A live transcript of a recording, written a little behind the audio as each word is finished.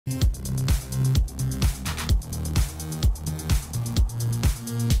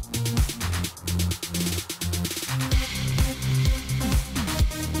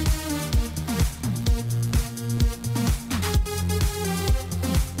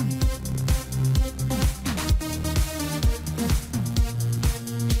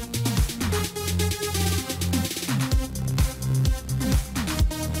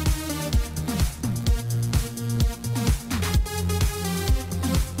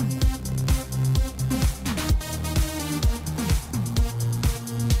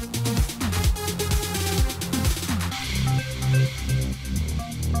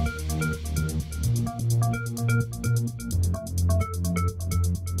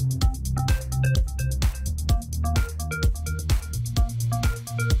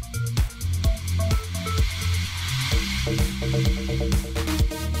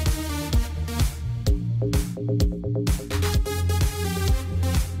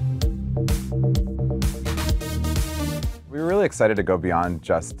really excited to go beyond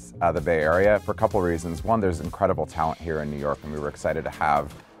just the Bay Area for a couple of reasons. One, there's incredible talent here in New York, and we were excited to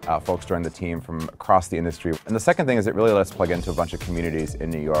have folks join the team from across the industry. And the second thing is it really lets us plug into a bunch of communities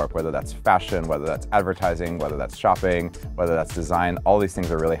in New York, whether that's fashion, whether that's advertising, whether that's shopping, whether that's design. All these things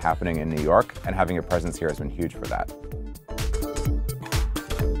are really happening in New York, and having a presence here has been huge for that.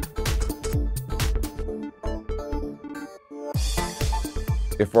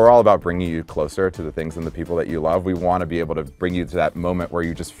 If we're all about bringing you closer to the things and the people that you love, we want to be able to bring you to that moment where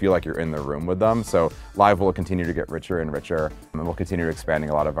you just feel like you're in the room with them. So Live will continue to get richer and richer, and we'll continue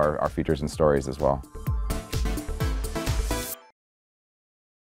expanding a lot of our features and stories as well.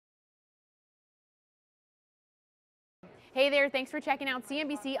 Hey there, thanks for checking out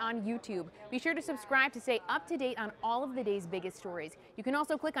CNBC on YouTube. Be sure to subscribe to stay up to date on all of the day's biggest stories. You can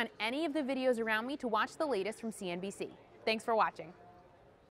also click on any of the videos around me to watch the latest from CNBC. Thanks for watching.